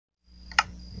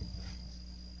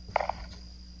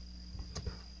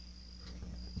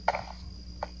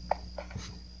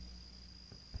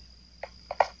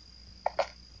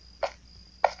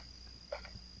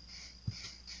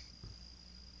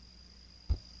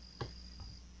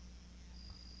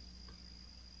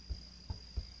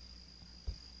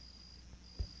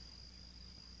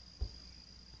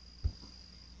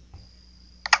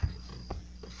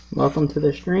Welcome to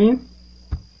the stream.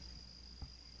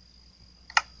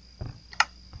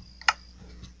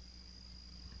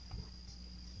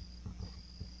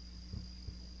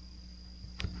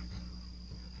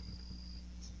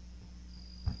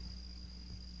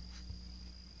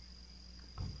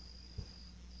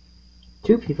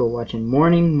 Two people watching.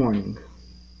 Morning.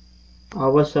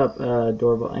 What's up,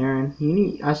 Adorable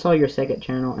Aaron? I saw your second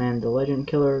channel and the Legend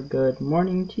Killer. Good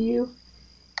morning to you.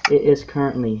 It is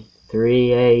currently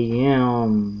 3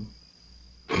 a.m.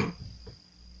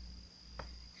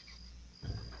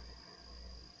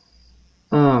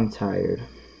 I'm tired.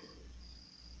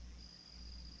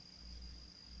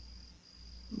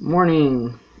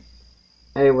 Morning.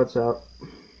 Hey, what's up?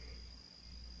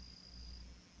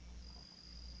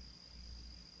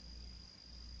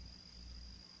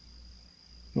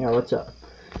 Yeah, what's up?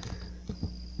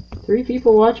 3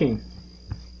 people watching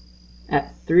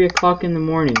at 3 o'clock in the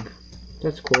morning.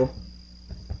 That's cool.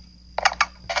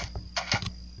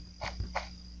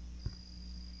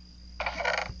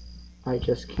 I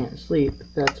just can't sleep,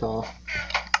 that's all.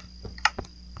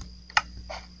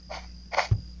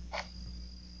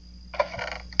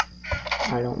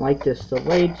 I don't like this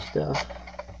delayed stuff.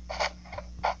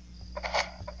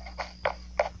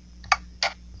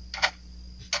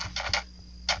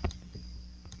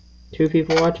 Two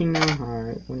people watching now?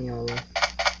 Alright, one of y'all left.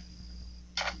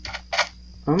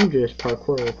 I'm gonna do this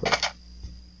parkour real quick.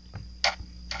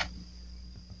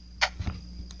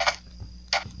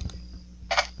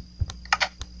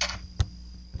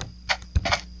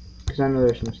 Because I know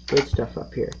there's some good stuff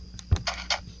up here.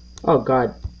 Oh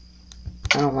god.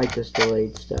 I don't like this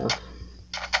delayed stuff.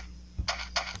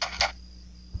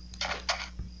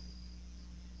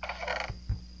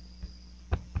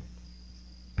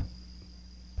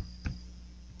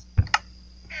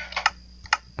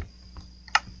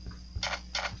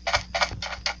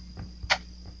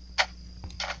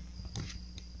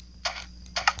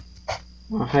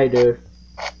 Oh, hi dude.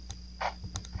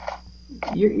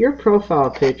 Your profile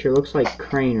picture looks like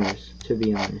Crainer's, to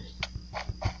be honest.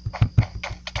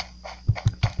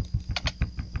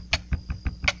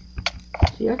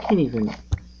 See, I can't even...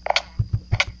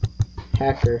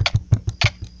 Hacker.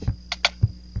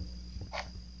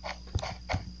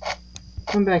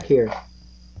 Come back here.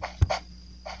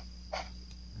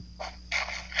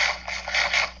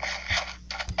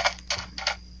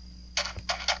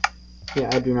 Yeah,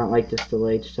 I do not like this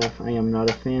delayed stuff. I am not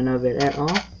a fan of it at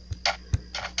all.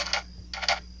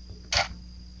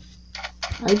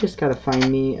 I just gotta find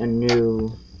me a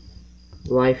new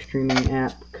live streaming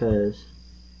app, cause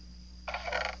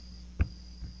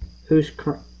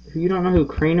you don't know who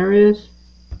Crainer is?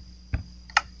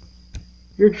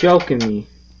 You're joking me.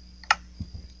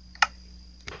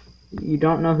 You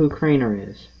don't know who Crainer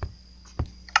is.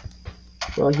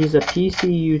 Well, he's a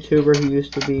PC YouTuber who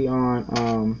used to be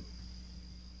on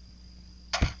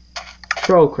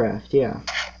Trollcraft, yeah.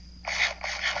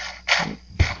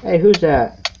 Hey, who's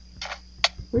that?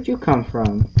 Where'd you come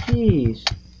from? Jeez.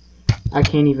 I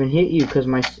can't even hit you because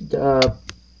my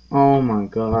oh my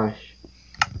gosh.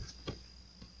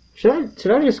 Should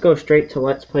I just go straight to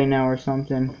Let's Play now or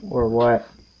something? Or what?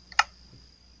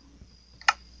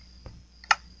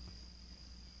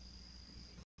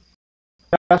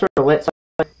 That's where Let's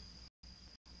Play.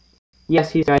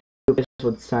 Yes, he's got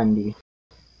with Sunday.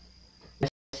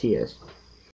 Yes, he is.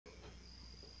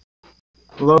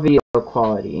 Low video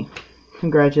quality.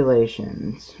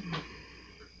 Congratulations.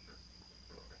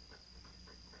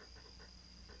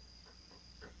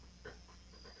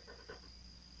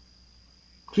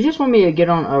 Do you just want me to get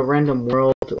on a random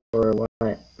world or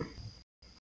what?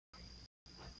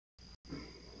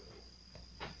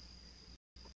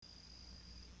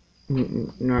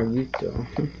 Naruto.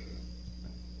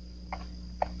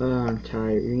 I'm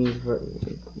tired. You need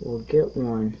to... We'll get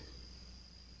one.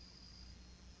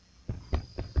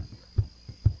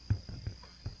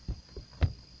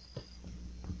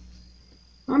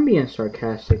 I'm being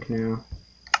sarcastic now.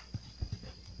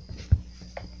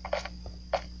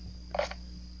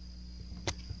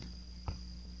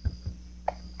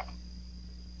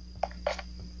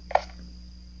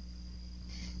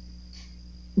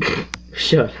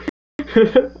 Shut.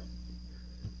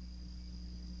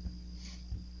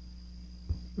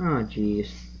 Oh jeez.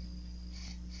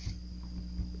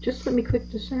 Just let me click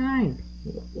the sign.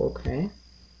 Okay.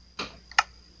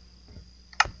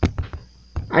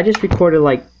 I just recorded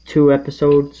like 2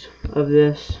 episodes of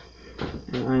this,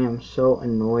 and I am so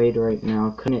annoyed right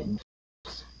now. Couldn't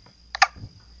it?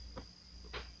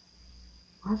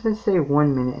 Why does it say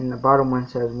 1 minute and the bottom one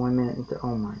says 1 minute and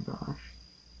oh my gosh.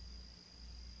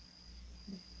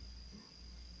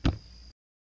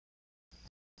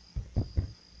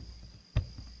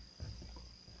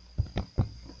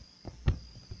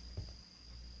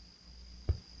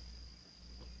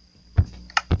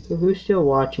 So who's still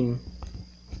watching?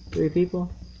 3 people?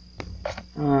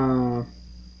 You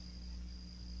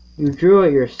drew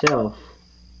it yourself.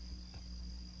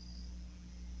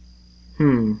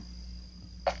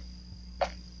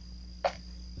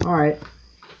 Alright.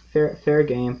 Fair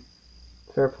game.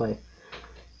 Fair play.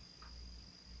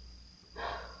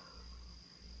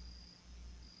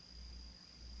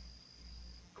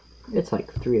 It's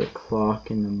like 3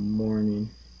 o'clock in the morning.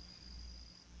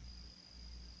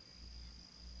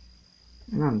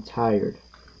 And I'm tired.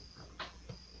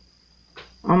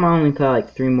 I'm gonna only play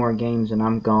like 3 more games and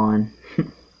I'm gone.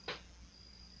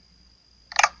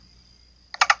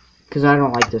 Because I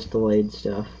don't like this delayed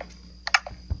stuff.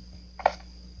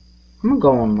 I'm gonna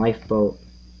go on Lifeboat.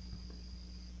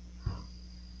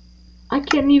 I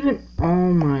can't even.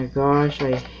 Oh my gosh,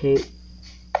 I hate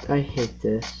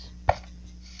this.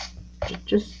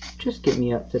 Just get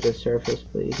me up to the surface,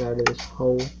 please, out of this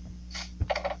hole.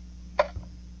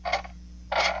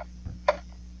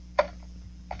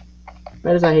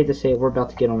 But as I hate to say it, we're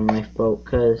about to get on Lifeboat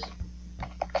because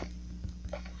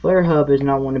Flare Hub is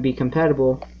not going to be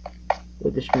compatible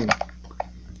with the stream.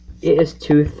 It is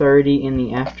 2:30 in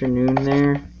the afternoon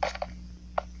there.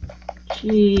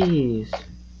 Jeez.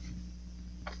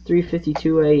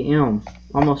 3:52 a.m.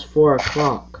 Almost 4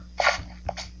 o'clock.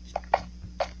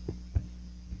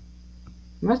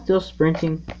 Am I still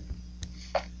sprinting?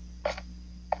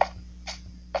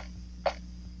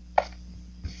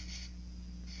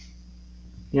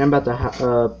 Yeah, I'm about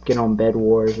to get on Bed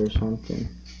Wars or something.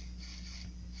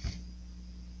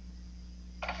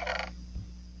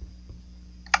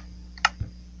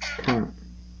 Current.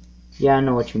 Yeah, I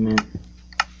know what you meant.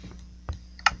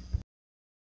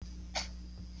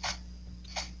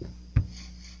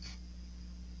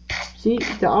 See,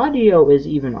 the audio is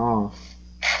even off.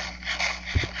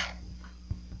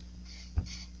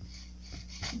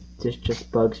 This just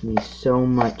bugs me so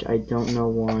much. I don't know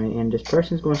why. And this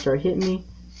person's going to start hitting me.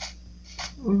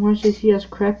 Watch this. He has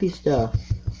crappy stuff.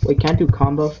 Wait, can't do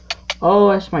combos?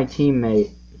 Oh, that's my teammate.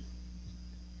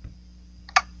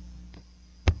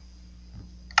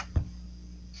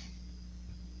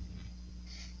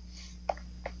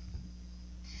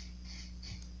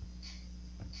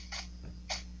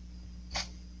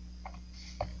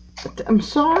 I'm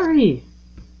sorry.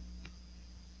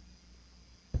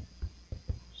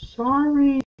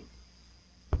 Sorry.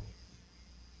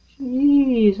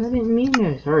 Jeez, I didn't mean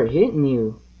to start hitting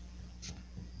you.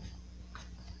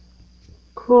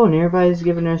 Cool, and everybody's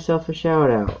giving herself a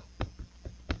shout out.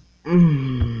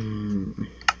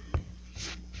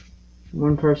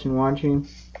 One person watching.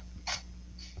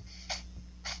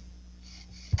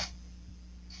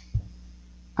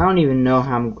 I don't even know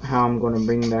how I'm going to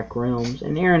bring back Realms.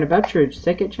 And Aaron, about your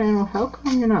second channel, how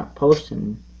come you're not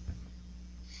posting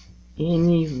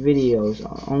any videos?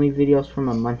 Only videos from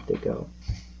a month ago.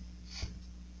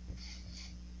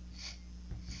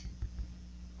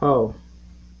 Oh,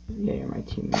 yeah, you're my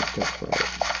teammate. That's right.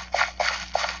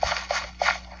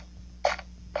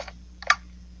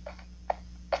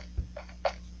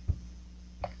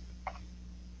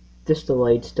 This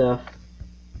delayed stuff.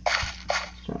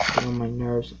 Starting to get on my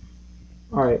nerves.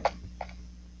 Alright.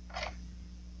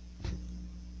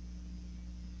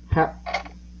 Hey,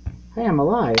 I'm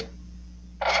alive.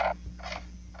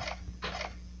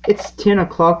 It's 10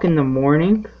 o'clock in the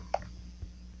morning.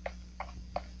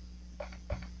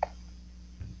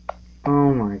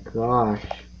 Oh my gosh.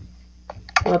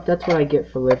 Well, that's what I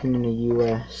get for living in the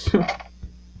US.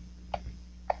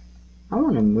 I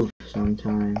want to move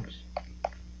sometimes.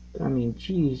 But I mean,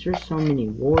 geez, there's so many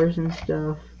wars and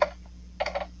stuff.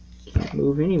 Can't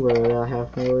move anywhere without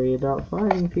having to worry about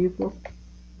fighting people.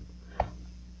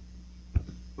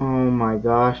 Oh my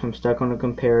gosh, I'm stuck on a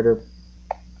comparator.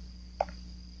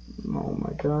 Oh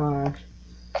my gosh.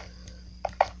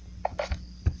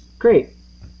 Great.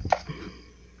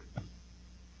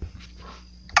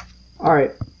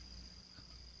 Alright.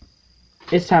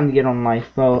 It's time to get on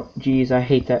Lifeboat. Jeez, I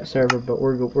hate that server, but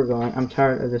we're going. I'm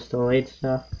tired of this delayed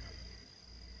stuff.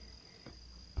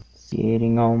 It's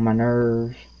getting on my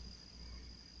nerves.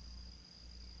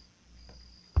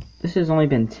 This has only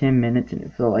been 10 minutes and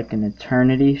it felt like an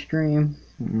eternity stream.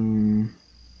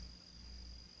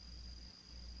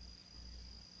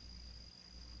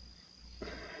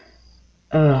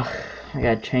 Ugh, I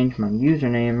gotta change my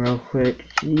username real quick.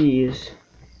 Jeez.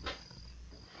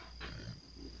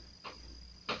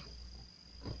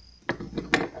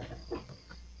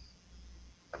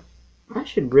 I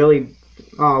should really...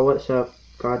 Oh, what's up,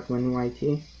 Godwin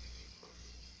YT?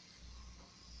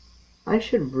 I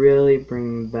should really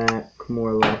bring back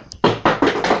more like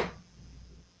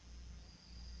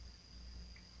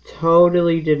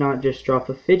totally did not just drop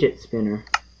a fidget spinner.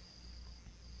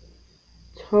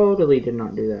 Totally did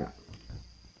not do that.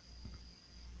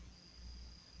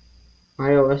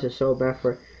 iOS is so bad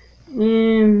for...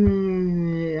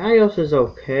 iOS is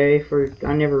okay for...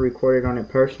 I never recorded on it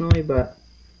personally, but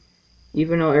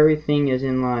even though everything is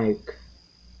in like...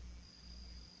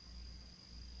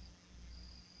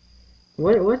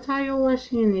 What's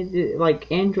iOS in?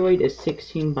 Like Android is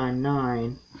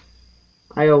 16:9.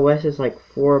 iOS is like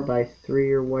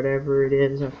 4:3 or whatever it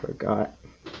is. I forgot.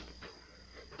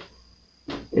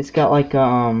 It's got like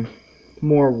a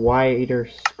more wider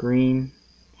screen.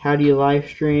 How do you live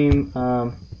stream?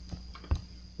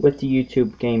 With the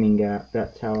YouTube gaming app.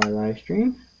 That's how I live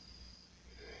stream.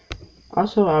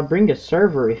 Also, I'll bring a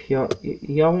server if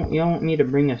y'all want me to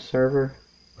bring a server.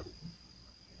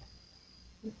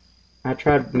 I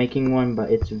tried making one, but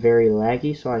it's very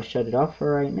laggy, so I shut it off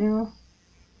for right now.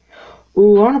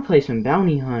 Ooh, I want to play some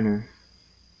Bounty Hunter.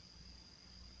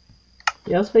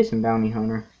 Yeah, let's play some Bounty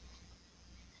Hunter.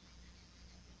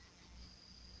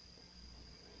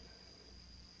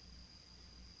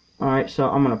 Alright, so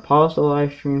I'm going to pause the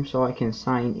live stream so I can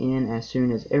sign in as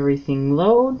soon as everything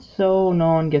loads, so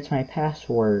no one gets my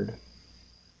password.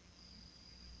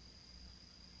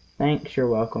 Thanks, you're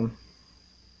welcome.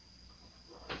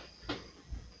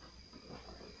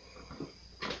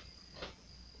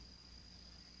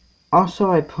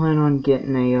 Also, I plan on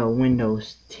getting a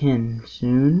Windows 10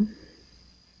 soon.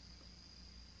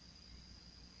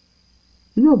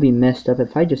 You know, it'll be messed up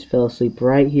if I just fell asleep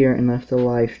right here and left the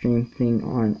live stream thing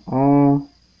on all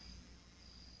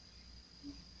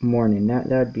morning.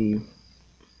 That'd be...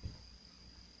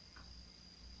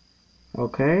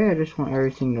 Okay, I just want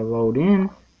everything to load in.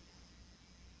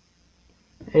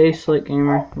 Hey, Slick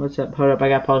Gamer, what's up? Hold up, I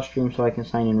got pause stream so I can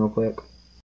sign in real quick.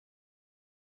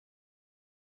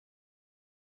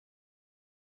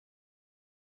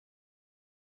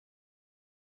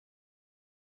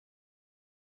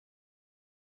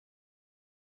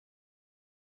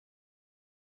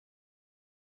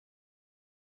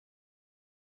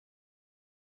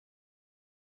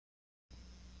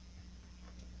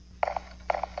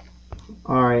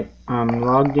 Alright, I'm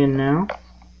logged in now.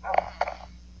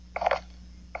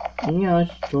 And yeah,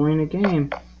 let's join a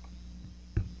game.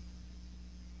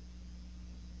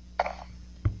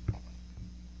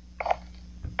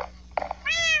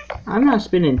 I'm not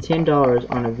spending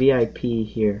 $10 on a VIP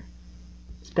here.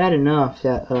 It's bad enough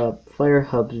that Flare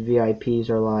Hub's VIPs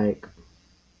are like...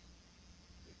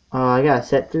 I gotta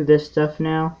set through this stuff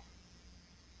now.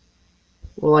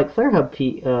 Well, like Flare Hub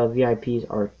VIPs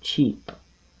are cheap.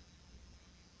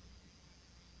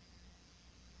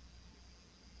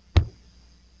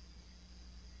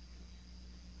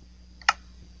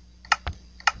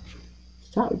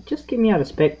 Stop, just get me out of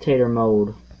spectator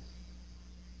mode.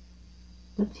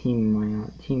 What team am I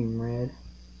on? Team Red.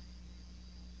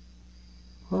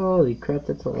 Holy crap,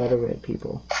 that's a lot of red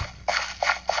people.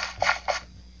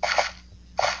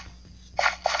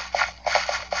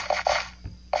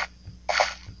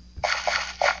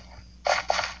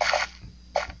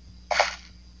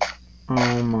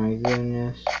 Oh my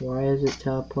goodness, why is it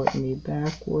teleporting me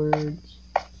backwards?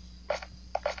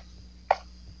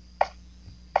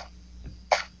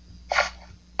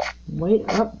 Wait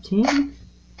up, team.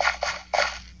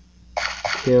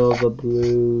 Kill the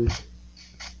blues.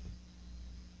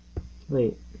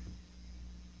 Wait.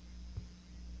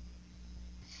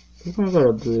 We're gonna go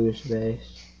to blues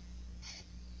base.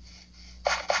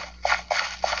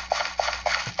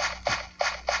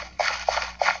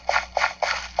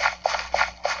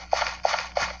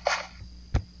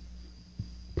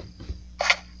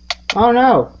 Oh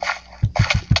no!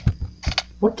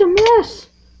 What a mess!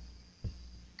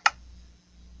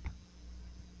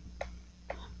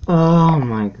 Oh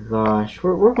my gosh,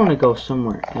 we're gonna go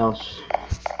somewhere else.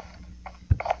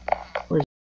 Where's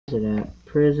it at?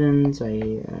 Prisons.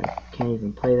 I can't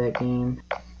even play that game.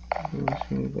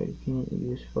 Anybody can't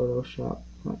use Photoshop.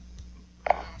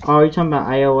 Oh, you're talking about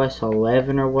iOS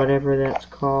 11 or whatever that's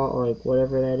called, like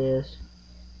whatever that is.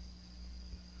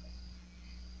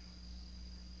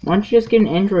 Why don't you just get an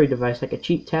Android device, like a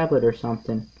cheap tablet or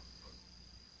something?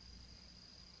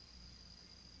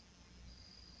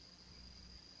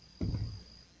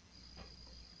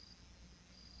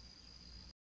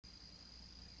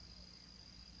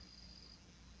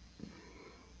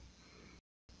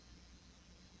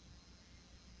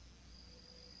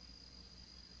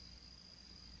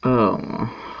 Oh.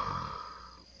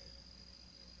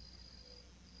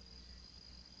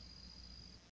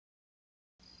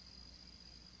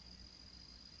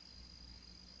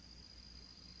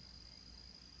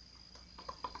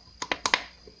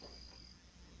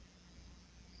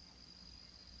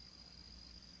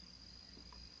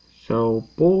 so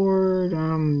bored,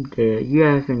 I'm dead. You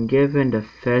have been given the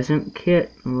pheasant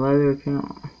kit, leather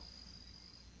count.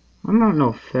 I'm not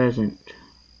no pheasant.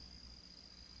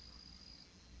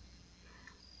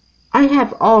 I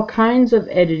have all kinds of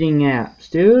editing apps,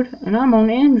 dude, and I'm on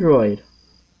Android.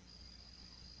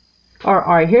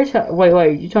 Alright, here's how.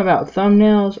 Wait, you talking about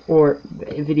thumbnails or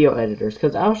video editors?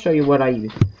 Because I'll show you what I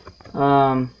use.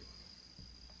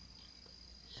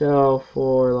 So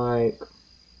for like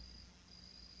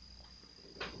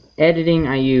editing,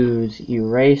 I use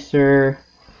Eraser,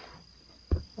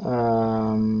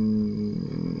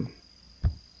 Fonto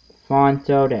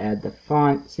to add the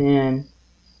fonts in,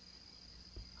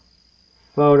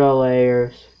 photo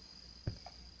layers,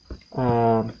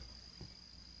 and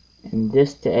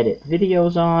this to edit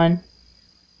videos on.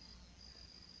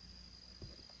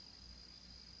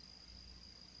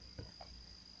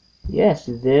 Yes,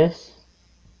 this.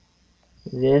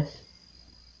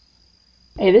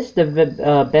 Hey, this is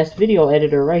the best video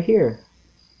editor right here.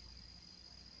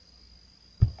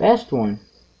 Best one.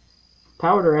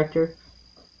 Power Director.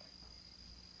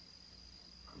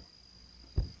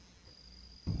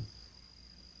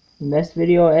 Best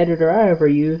video editor I ever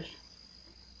used.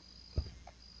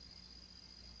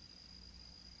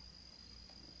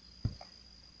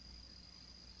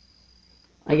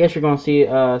 I guess you're gonna see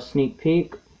a sneak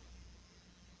peek.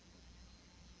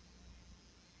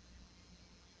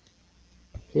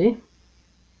 See?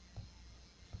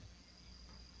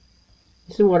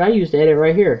 This is what I used to edit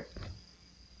right here.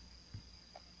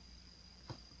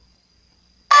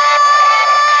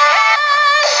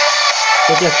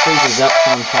 It just freezes up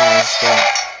sometimes, but